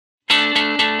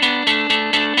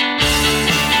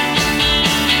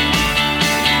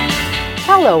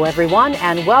Hello, everyone,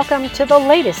 and welcome to the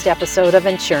latest episode of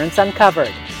Insurance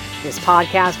Uncovered. This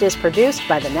podcast is produced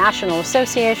by the National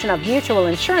Association of Mutual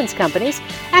Insurance Companies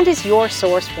and is your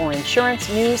source for insurance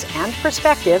news and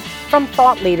perspective from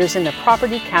thought leaders in the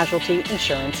property casualty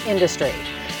insurance industry.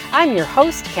 I'm your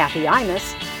host, Kathy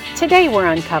Imus. Today we're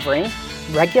uncovering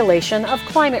regulation of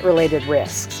climate-related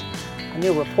risks. A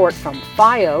new report from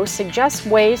FIO suggests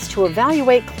ways to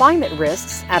evaluate climate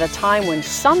risks at a time when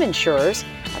some insurers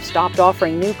have stopped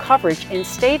offering new coverage in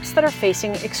states that are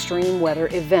facing extreme weather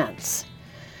events.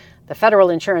 The Federal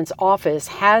Insurance Office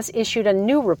has issued a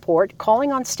new report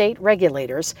calling on state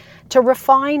regulators to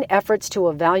refine efforts to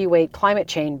evaluate climate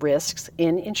change risks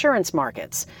in insurance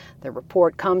markets. The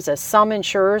report comes as some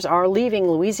insurers are leaving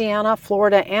Louisiana,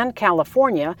 Florida, and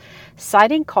California,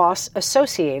 citing costs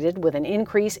associated with an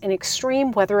increase in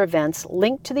extreme weather events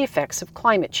linked to the effects of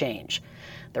climate change.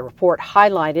 The report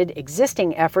highlighted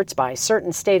existing efforts by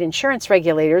certain state insurance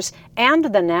regulators and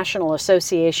the National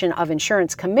Association of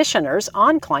Insurance Commissioners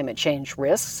on climate change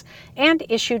risks and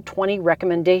issued 20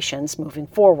 recommendations moving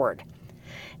forward.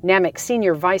 NAMIC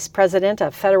Senior Vice President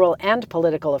of Federal and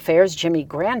Political Affairs, Jimmy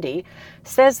Grandy,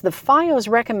 says the FIO's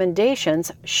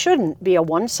recommendations shouldn't be a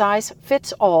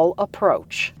one-size-fits-all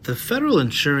approach. The Federal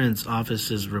Insurance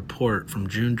Office's report from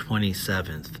June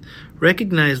 27th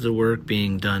recognized the work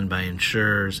being done by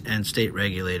insurers and state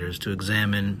regulators to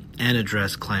examine and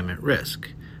address climate risk.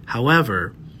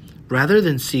 However, rather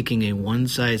than seeking a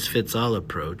one-size-fits-all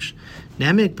approach,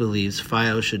 NAMIC believes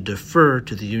FIO should defer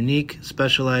to the unique,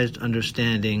 specialized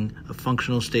understanding of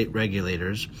functional state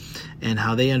regulators and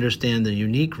how they understand the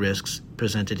unique risks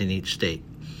presented in each state.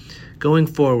 Going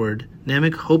forward,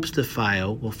 NAMIC hopes the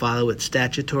FIO will follow its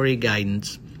statutory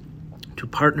guidance to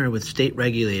partner with state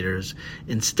regulators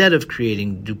instead of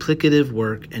creating duplicative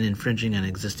work and infringing on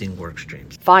existing work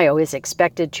streams. FIO is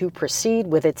expected to proceed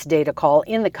with its data call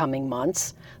in the coming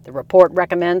months. The report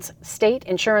recommends state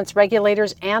insurance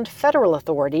regulators and federal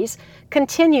authorities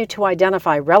continue to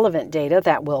identify relevant data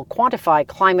that will quantify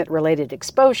climate-related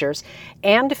exposures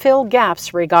and fill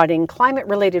gaps regarding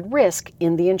climate-related risk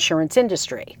in the insurance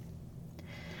industry.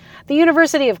 The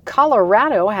University of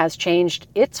Colorado has changed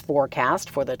its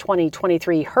forecast for the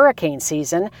 2023 hurricane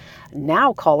season,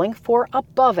 now calling for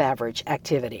above-average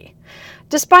activity.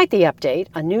 Despite the update,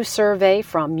 a new survey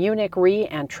from Munich Re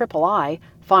and III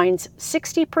finds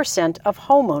 60% of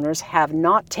homeowners have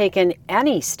not taken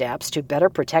any steps to better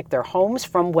protect their homes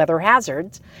from weather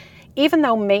hazards, even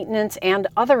though maintenance and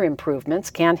other improvements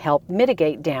can help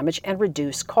mitigate damage and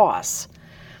reduce costs.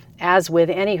 As with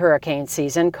any hurricane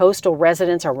season, coastal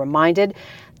residents are reminded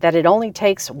that it only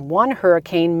takes one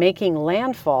hurricane making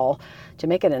landfall to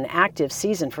make it an active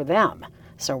season for them.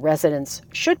 So residents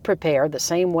should prepare the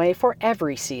same way for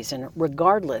every season,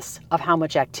 regardless of how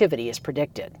much activity is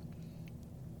predicted.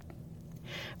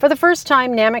 For the first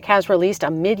time, NAMIC has released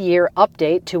a mid-year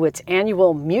update to its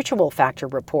annual mutual factor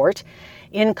report.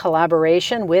 In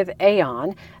collaboration with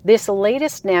Aon, this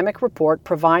latest NAMIC report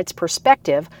provides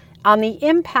perspective on the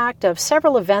impact of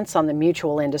several events on the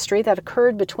mutual industry that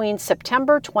occurred between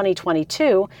September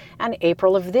 2022 and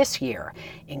April of this year,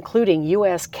 including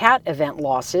U.S. cat event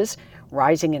losses,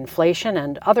 rising inflation,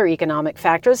 and other economic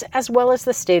factors, as well as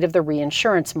the state of the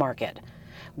reinsurance market.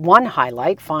 One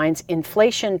highlight finds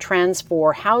inflation trends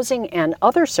for housing and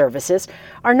other services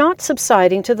are not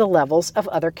subsiding to the levels of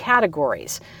other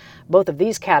categories. Both of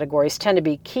these categories tend to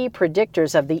be key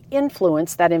predictors of the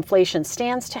influence that inflation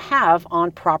stands to have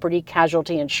on property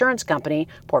casualty insurance company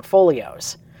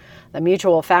portfolios. The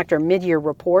Mutual Factor Mid-Year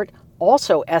Report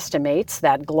also estimates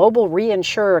that global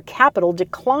reinsurer capital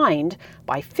declined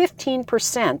by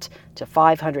 15% to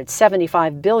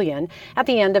 $575 billion at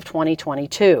the end of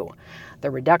 2022. The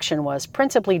reduction was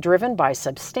principally driven by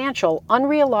substantial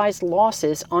unrealized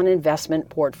losses on investment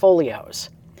portfolios.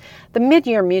 The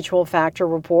Mid-Year Mutual Factor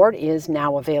Report is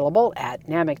now available at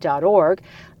NAMIC.org.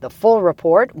 The full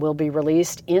report will be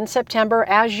released in September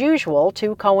as usual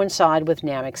to coincide with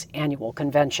NAMIC's annual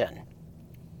convention.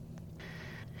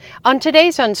 On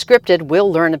today's Unscripted,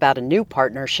 we'll learn about a new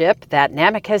partnership that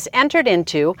NAMIC has entered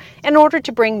into in order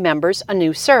to bring members a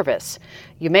new service.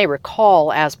 You may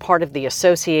recall, as part of the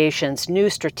association's new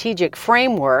strategic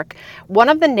framework, one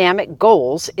of the NAMIC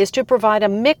goals is to provide a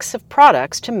mix of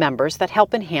products to members that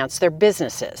help enhance their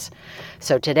businesses.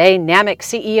 So today, NAMIC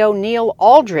CEO Neil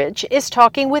Alldredge is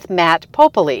talking with Matt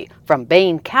Popoli from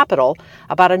Bain Capital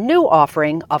about a new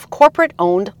offering of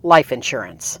corporate-owned life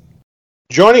insurance.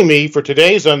 Joining me for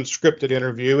today's Unscripted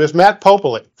interview is Matt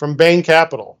Popoli from Bain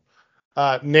Capital.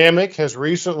 NAMIC has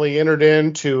recently entered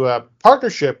into a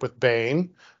partnership with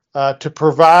Bain to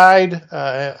provide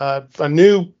a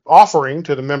new offering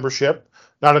to the membership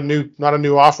not a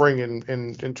new offering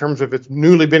in terms of it's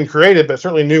newly been created, but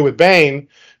certainly new with Bain,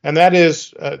 and that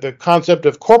is the concept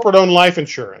of corporate-owned life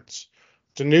insurance.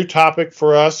 It's a new topic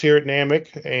for us here at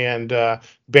NAMIC, and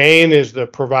Bain is the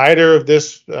provider of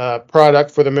this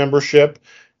product for the membership.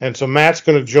 And so Matt's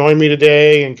going to join me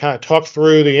today and kind of talk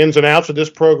through the ins and outs of this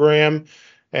program,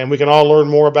 and we can all learn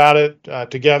more about it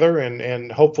together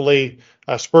and hopefully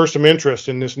spur some interest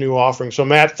in this new offering. So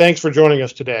Matt, thanks for joining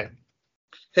us today.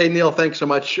 Hey, Neil, thanks so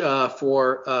much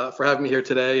for having me here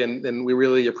today, and we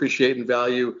really appreciate and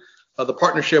value the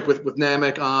partnership with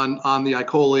NAMIC on the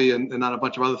iColi and on a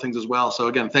bunch of other things as well. So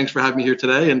again, thanks for having me here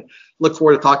today, and look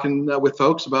forward to talking with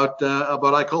folks about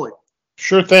iColi.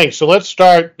 Sure thing. So let's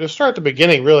start at the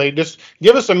beginning, really. Just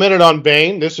give us a minute on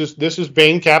Bain. This is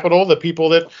Bain Capital. The people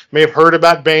that may have heard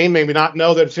about Bain, maybe not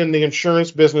know that it's in the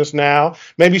insurance business now.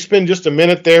 Maybe spend just a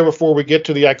minute there before we get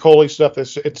to the iColi stuff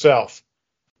itself.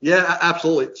 Yeah,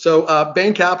 absolutely. So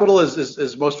Bain Capital,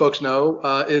 as most folks know,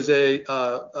 is a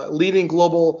leading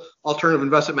global alternative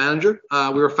investment manager.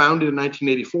 We were founded in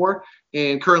 1984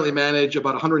 and currently manage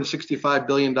about $165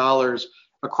 billion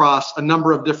across a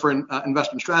number of different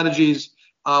investment strategies.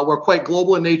 We're quite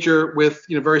global in nature with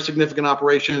very significant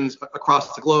operations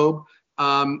across the globe.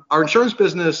 Our insurance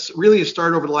business really has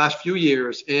started over the last few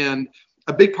years, and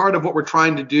a big part of what we're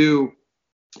trying to do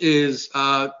is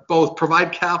both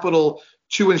provide capital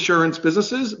to insurance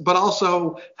businesses, but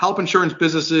also help insurance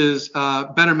businesses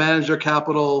better manage their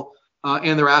capital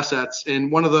and their assets.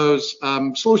 And one of those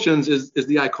solutions is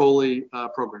the iColi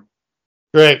program.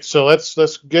 Great. So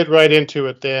let's get right into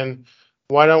it then.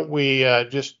 Why don't we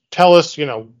just tell us,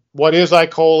 what is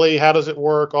iColi, how does it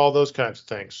work, all those kinds of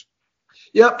things.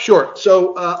 Yep, sure.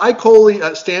 So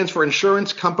iColi stands for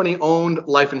Insurance Company Owned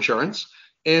Life Insurance.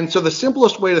 And so the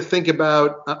simplest way to think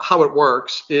about how it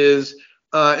works is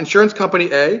insurance company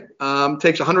A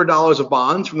takes $100 of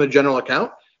bonds from the general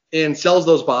account and sells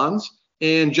those bonds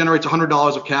and generates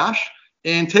 $100 of cash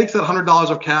and takes that $100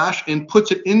 of cash and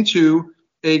puts it into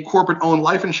a corporate-owned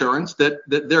life insurance that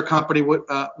their company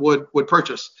would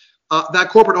purchase. That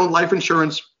corporate-owned life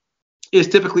insurance is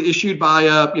typically issued by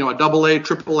a AA,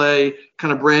 AAA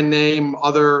kind of brand name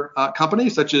other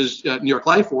companies such as New York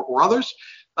Life or others,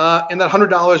 and that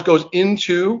 $100 goes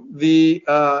into the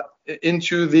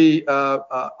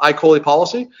iColi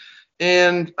policy,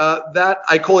 and that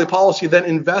iColi policy then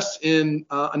invests in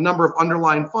a number of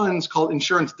underlying funds called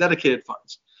insurance dedicated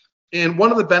funds. And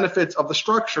one of the benefits of the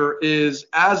structure is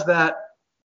as that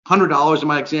 $100 in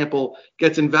my example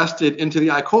gets invested into the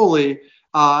iColi,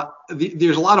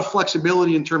 there's a lot of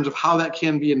flexibility in terms of how that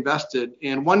can be invested.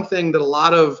 And one thing that a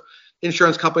lot of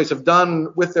insurance companies have done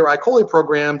with their iColi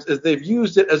programs is they've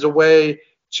used it as a way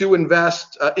to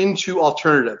invest into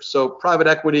alternatives. So private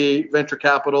equity, venture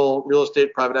capital, real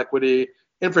estate, private equity,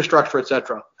 infrastructure, et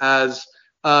cetera. As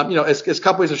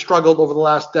companies have struggled over the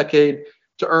last decade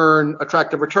to earn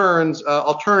attractive returns,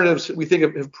 alternatives we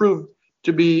think have proved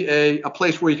to be a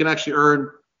place where you can actually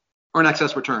earn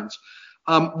excess returns.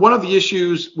 One of the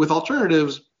issues with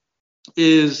alternatives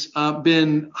is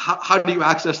been how do you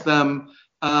access them,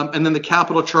 and then the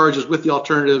capital charges with the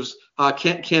alternatives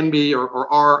can be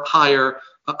or are higher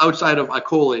outside of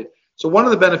iColi. So one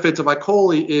of the benefits of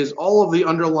iColi is all of the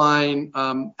underlying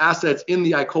assets in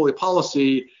the iColi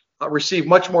policy receive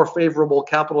much more favorable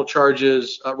capital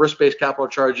charges, risk-based capital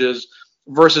charges,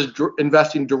 versus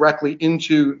investing directly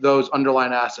into those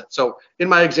underlying assets. So in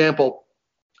my example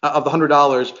of the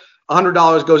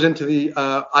 $100 goes into the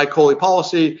iColi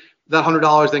policy. That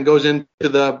 $100 then goes into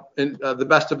the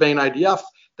Best of Bain IDF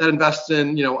that invests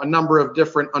in a number of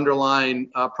different underlying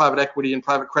private equity and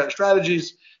private credit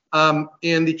strategies.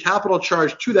 And the capital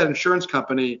charge to that insurance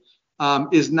company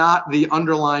is not the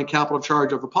underlying capital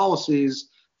charge of the policies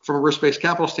from a risk-based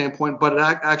capital standpoint, but it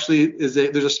actually is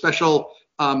there's a special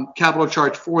capital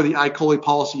charge for the iColi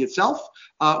policy itself,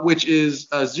 which is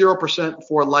 0%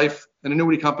 for life and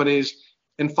annuity companies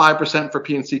and 5% for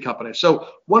P&C companies. So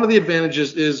one of the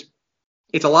advantages is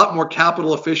it's a lot more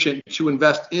capital efficient to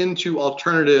invest into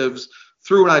alternatives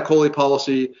through an iColi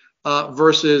policy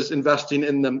versus investing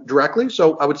in them directly.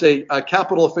 So I would say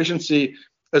capital efficiency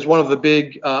is one of the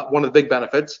big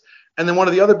benefits. And then one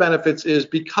of the other benefits is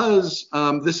because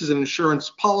this is an insurance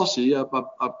policy, a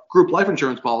group life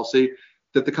insurance policy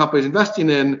that the company is investing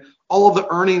in, all of the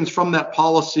earnings from that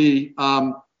policy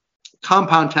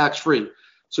compound tax-free.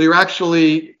 So you're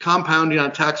actually compounding on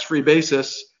a tax-free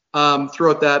basis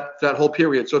throughout that whole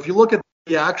period. So if you look at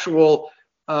the actual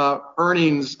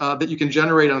earnings that you can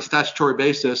generate on a statutory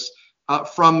basis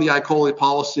from the iColi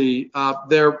policy,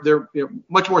 they're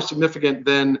much more significant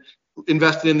than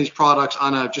invested in these products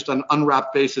on just an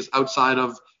unwrapped basis outside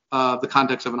of the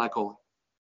context of an ICOLI.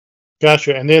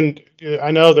 Gotcha. And then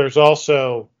I know there's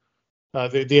also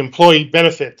the employee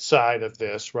benefit side of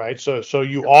this, right? So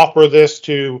you offer this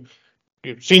to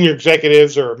senior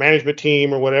executives or management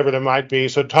team or whatever there might be.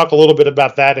 So talk a little bit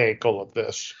about that angle of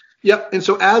this. Yep. And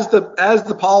so as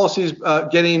the policies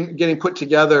getting put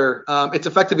together, it's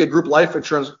effectively a group life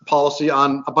insurance policy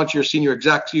on a bunch of your senior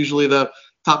execs, usually the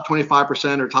top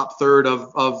 25% or top third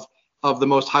of the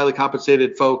most highly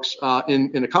compensated folks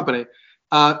in a company.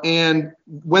 And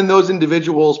when those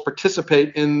individuals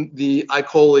participate in the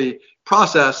ICOLI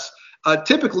process,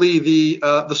 typically the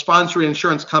sponsoring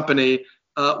insurance company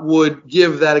would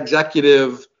give that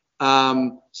executive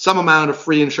some amount of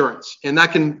free insurance, and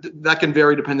that can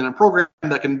vary depending on program.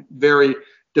 That can vary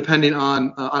depending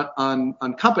on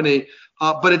company.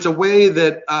 But it's a way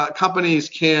that companies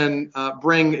can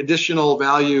bring additional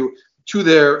value to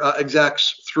their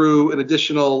execs through an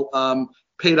additional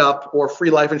paid up or free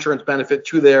life insurance benefit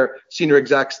to their senior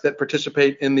execs that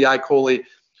participate in the ICOLI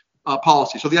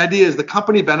policy. So the idea is the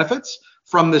company benefits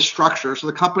from this structure. So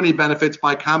the company benefits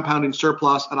by compounding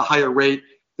surplus at a higher rate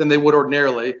than they would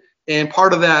ordinarily. And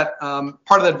part of that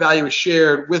value is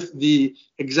shared with the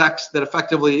execs that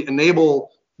effectively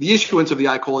enable the issuance of the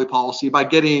ICOLI policy by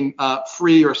getting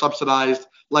free or subsidized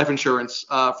life insurance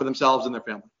for themselves and their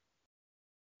family.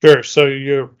 Sure. So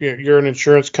you're an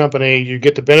insurance company. You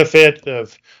get the benefit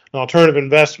of an alternative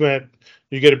investment.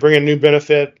 You get to bring a new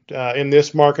benefit in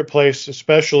this marketplace,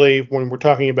 especially when we're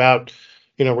talking about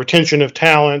retention of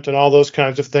talent and all those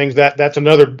kinds of things. That's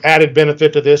another added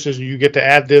benefit to this, is you get to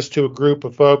add this to a group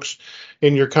of folks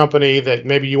in your company that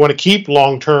maybe you want to keep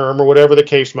long term or whatever the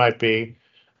case might be,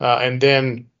 and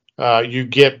then you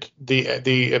get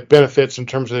the benefits in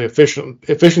terms of the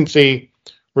efficiency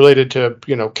related to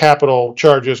capital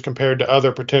charges compared to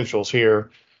other potentials here.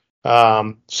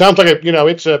 Sounds like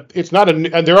it's not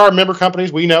there are member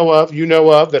companies we know of,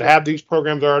 that have these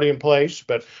programs already in place,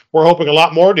 but we're hoping a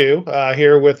lot more do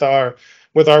here with our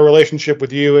relationship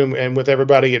with you and with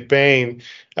everybody at Bain.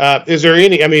 Is there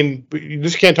any? I mean, you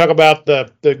just can't talk about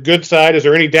the good side. Is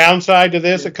there any downside to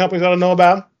this that companies ought to know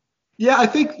about? Yeah, I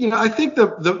think the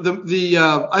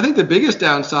biggest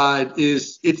downside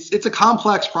is it's a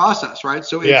complex process, right?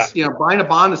 So it's buying a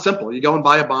bond is simple. You go and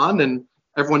buy a bond, and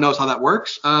everyone knows how that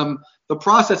works. The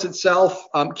process itself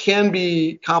can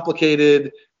be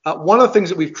complicated. One of the things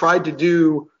that we've tried to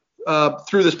do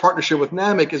through this partnership with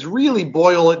NAMIC is really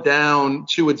boil it down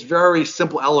to its very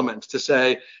simple elements to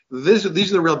say these are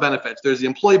the real benefits. There's the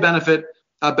employee benefit,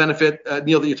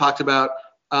 Neil, that you talked about.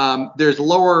 There's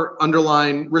lower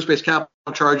underlying risk-based capital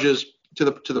charges to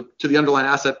the underlying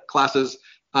asset classes.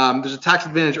 There's a tax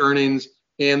advantage earnings,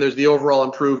 and there's the overall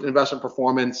improved investment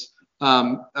performance.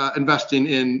 Investing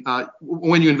in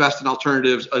when you invest in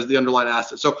alternatives as the underlying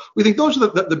asset. So we think those are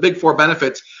the big four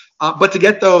benefits. But to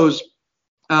get those,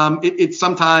 it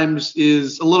sometimes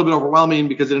is a little bit overwhelming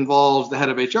because it involves the head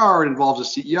of HR, it involves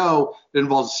a CEO, it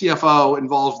involves a CFO, it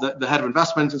involves the head of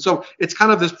investments. And so it's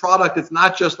kind of this product. It's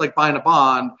not just like buying a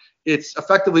bond. It's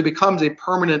effectively becomes a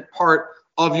permanent part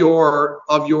of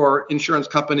your insurance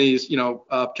company's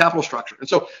capital structure. And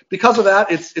so because of that,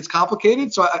 it's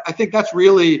complicated. So I think that's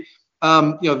really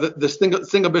the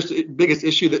single biggest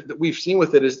issue that we've seen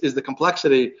with it is the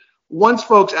complexity. Once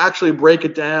folks actually break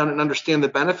it down and understand the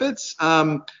benefits,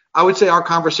 I would say our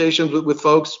conversations with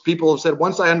folks, people have said,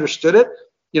 once I understood it,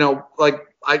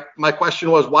 my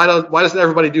question was, why doesn't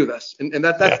everybody do this? And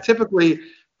that's typically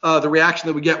the reaction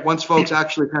that we get once folks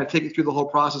actually kind of take it through the whole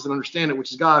process and understand it,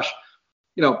 which is, gosh,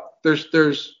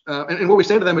 there's and what we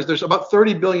say to them is there's about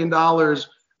 $30 billion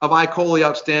of ICOLI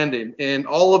outstanding, and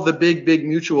all of the big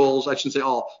mutuals, I shouldn't say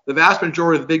all, the vast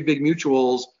majority of the big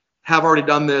mutuals have already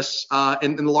done this,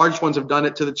 and the largest ones have done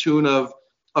it to the tune of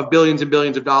billions and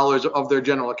billions of dollars of their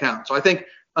general account. So I think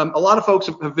a lot of folks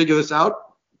have figured this out,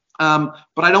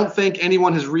 but I don't think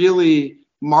anyone has really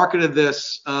marketed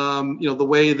this, the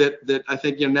way that I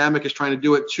think NAMIC is trying to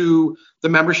do it to the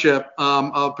membership,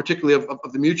 particularly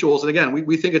of the mutuals. And again,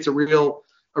 we think it's a real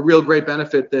great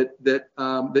benefit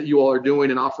that you all are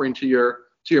doing and offering to your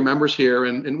members here,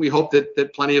 and we hope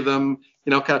that plenty of them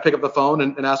kind of pick up the phone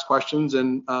and ask questions,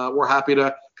 and we're happy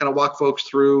to kind of walk folks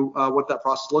through what that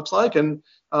process looks like, and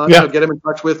get them in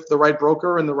touch with the right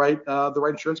broker and the right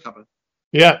insurance company.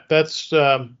 Yeah, that's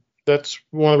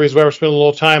one of the reasons why we're spending a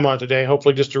little time on today.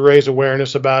 Hopefully, just to raise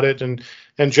awareness about it and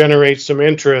generate some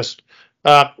interest.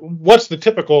 What's the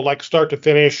typical start to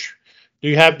finish? Do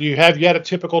you have yet a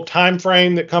typical time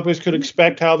frame that companies could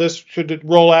expect how this should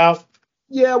roll out?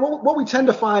 Yeah, well, what we tend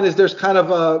to find is there's kind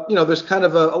of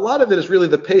a lot of it is really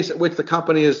the pace at which the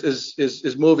company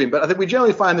is moving. But I think we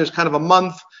generally find there's kind of a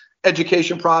month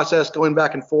education process, going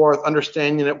back and forth,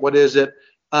 understanding it, what is it.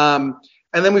 And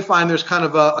then we find there's kind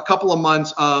of a couple of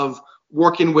months of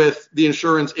working with the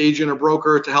insurance agent or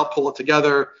broker to help pull it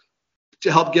together,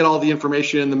 to help get all the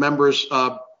information the members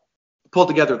pull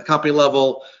together at the company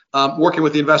level, working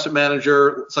with the investment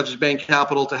manager, such as Bain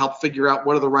Capital, to help figure out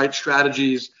what are the right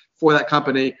strategies for that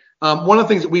company. One of the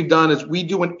things that we've done is we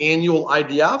do an annual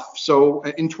IDF. So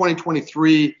in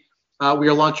 2023, we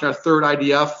are launching our third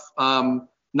IDF,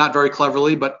 not very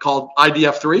cleverly, but called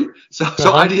IDF3. So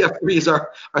IDF3 is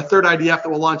our third IDF that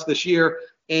we'll launch this year.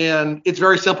 And it's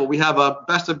very simple. We have a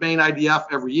Best of Bain IDF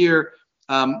every year.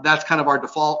 That's kind of our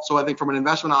default. So I think from an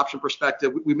investment option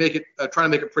perspective, we make it, trying to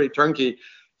make it pretty turnkey.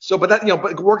 So, but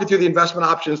working through the investment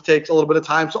options takes a little bit of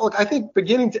time. So look, I think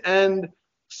beginning to end,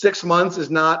 6 months is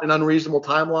not an unreasonable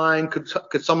timeline.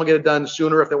 Could someone get it done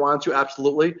sooner if they wanted to?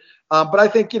 Absolutely. But I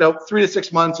think 3 to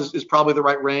 6 months is probably the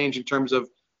right range in terms of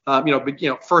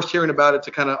first hearing about it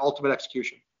to kind of ultimate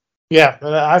execution. Yeah,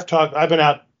 I've been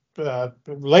out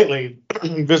lately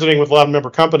visiting with a lot of member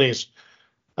companies.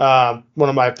 One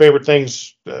of my favorite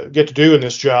things get to do in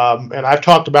this job, and I've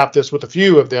talked about this with a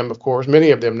few of them, of course,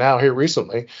 many of them now here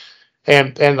recently.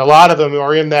 And a lot of them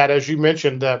are in that, as you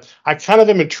mentioned, I kind of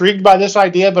am intrigued by this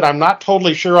idea, but I'm not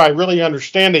totally sure I really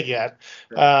understand it yet.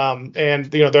 And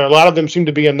there are a lot of them seem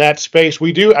to be in that space.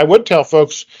 I would tell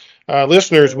folks,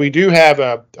 listeners, we do have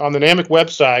on the NAMIC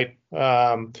website,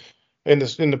 in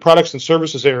the products and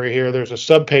services area here, there's a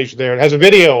subpage there. It has a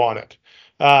video on it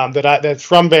that's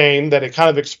from Bain, that it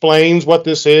kind of explains what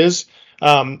this is.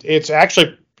 It's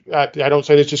actually, I don't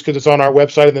say this just because it's on our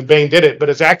website and then Bain did it, but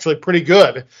it's actually pretty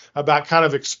good about kind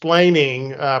of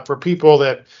explaining for people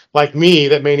that, like me,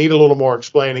 that may need a little more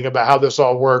explaining about how this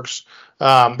all works.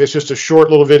 It's just a short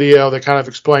little video that kind of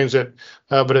explains it,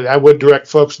 but I would direct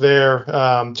folks there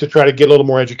to try to get a little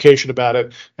more education about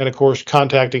it. And of course,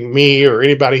 contacting me or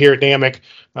anybody here at NAMIC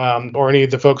or any of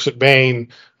the folks at Bain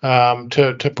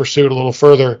to pursue it a little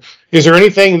further. Is there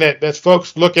anything that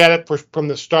folks look at it from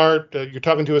the start? You're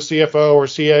talking to a CFO or a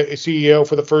CEO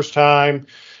for the first time.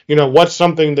 What's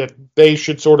something that they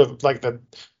should sort of like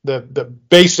the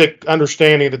basic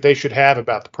understanding that they should have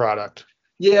about the product?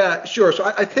 Yeah, sure. So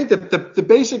I think that the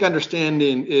basic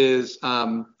understanding is,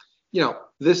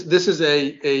 this is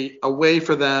a way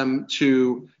for them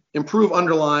to improve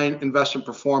underlying investment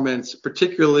performance,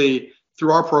 particularly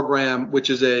through our program, which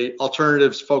is a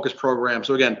alternatives focused program.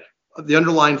 So again, the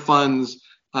underlying funds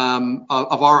of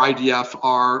our IDF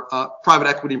are private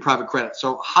equity and private credit.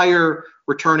 So higher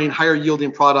returning, higher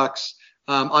yielding products.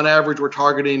 On average, we're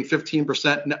targeting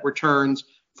 15% net returns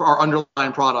for our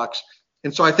underlying products.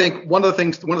 And so I think one of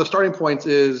the starting points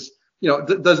is,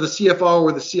 does the CFO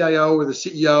or the CIO or the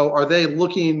CEO, are they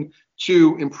looking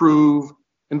to improve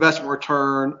investment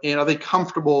return, and are they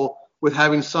comfortable with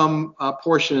having some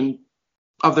portion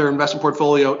of their investment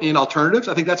portfolio in alternatives?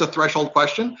 I think that's a threshold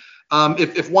question.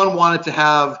 If one wanted to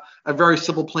have a very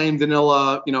simple, plain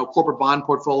vanilla, corporate bond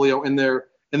portfolio in their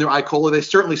ICOLA, they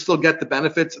certainly still get the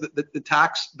benefits, the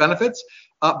tax benefits.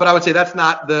 But I would say that's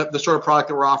not the sort of product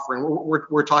that we're offering.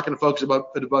 We're talking to folks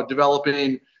about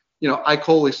developing,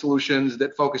 ICOLA solutions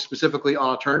that focus specifically on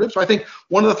alternatives. So I think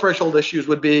one of the threshold issues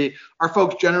would be, are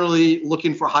folks generally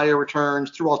looking for higher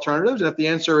returns through alternatives? And if the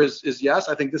answer is yes,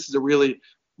 I think this is a really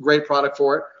great product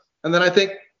for it. And then I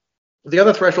think the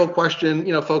other threshold question,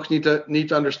 folks need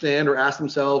to understand or ask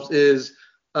themselves is,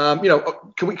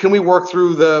 can we work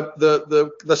through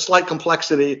the slight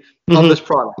complexity of this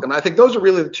product? And I think those are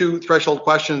really the two threshold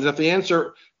questions. And if the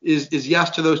answer is yes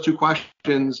to those two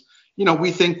questions,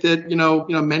 we think that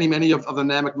many of the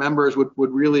NAMIC members would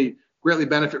really greatly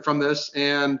benefit from this.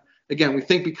 And again, we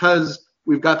think because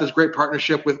we've got this great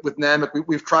partnership with NAMIC,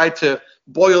 we've tried to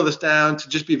boil this down to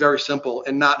just be very simple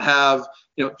and not have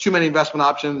too many investment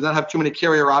options, not have too many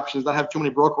carrier options, not have too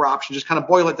many broker options. Just kind of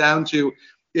boil it down to,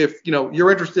 if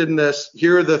you're interested in this,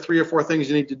 here are the 3 or 4 things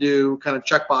you need to do, kind of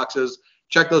check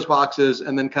those boxes,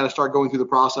 and then kind of start going through the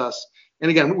process.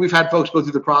 And again, we've had folks go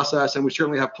through the process, and we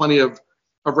certainly have plenty of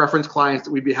reference clients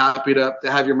that we'd be happy to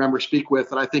have your members speak with,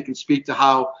 that I think can speak to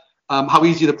how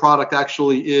easy the product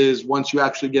actually is once you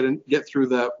actually get through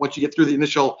the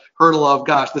initial hurdle of,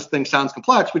 gosh, this thing sounds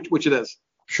complex, which it is.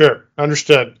 Sure,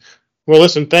 understood. Well,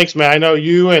 listen, thanks, Matt. I know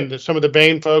you and some of the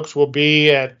Bain folks will be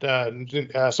at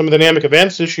some of the NAMIC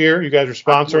events this year. You guys are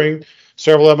sponsoring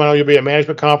several of them. I know you'll be at a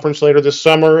management conference later this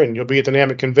summer, and you'll be at the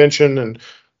NAMIC convention. And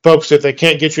folks, if they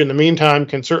can't get you in the meantime,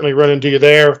 can certainly run into you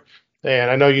there. And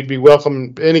I know you'd be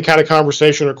welcome any kind of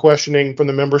conversation or questioning from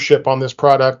the membership on this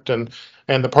product and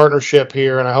the partnership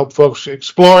here. And I hope folks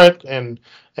explore it and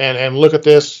look at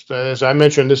this. As I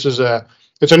mentioned, this is a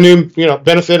it's a new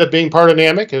benefit of being part of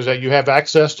NAMIC is that you have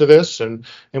access to this, and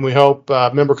we hope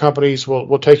member companies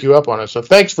will take you up on it. So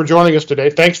thanks for joining us today.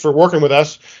 Thanks for working with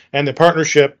us and the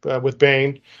partnership with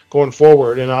Bain going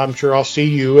forward. And I'm sure I'll see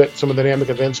you at some of the NAMIC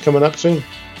events coming up soon.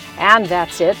 And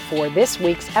that's it for this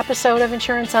week's episode of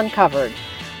Insurance Uncovered.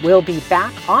 We'll be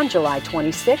back on July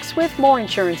 26th with more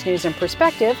insurance news and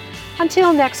perspective.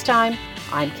 Until next time,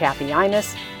 I'm Kathy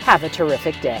Imus. Have a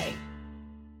terrific day.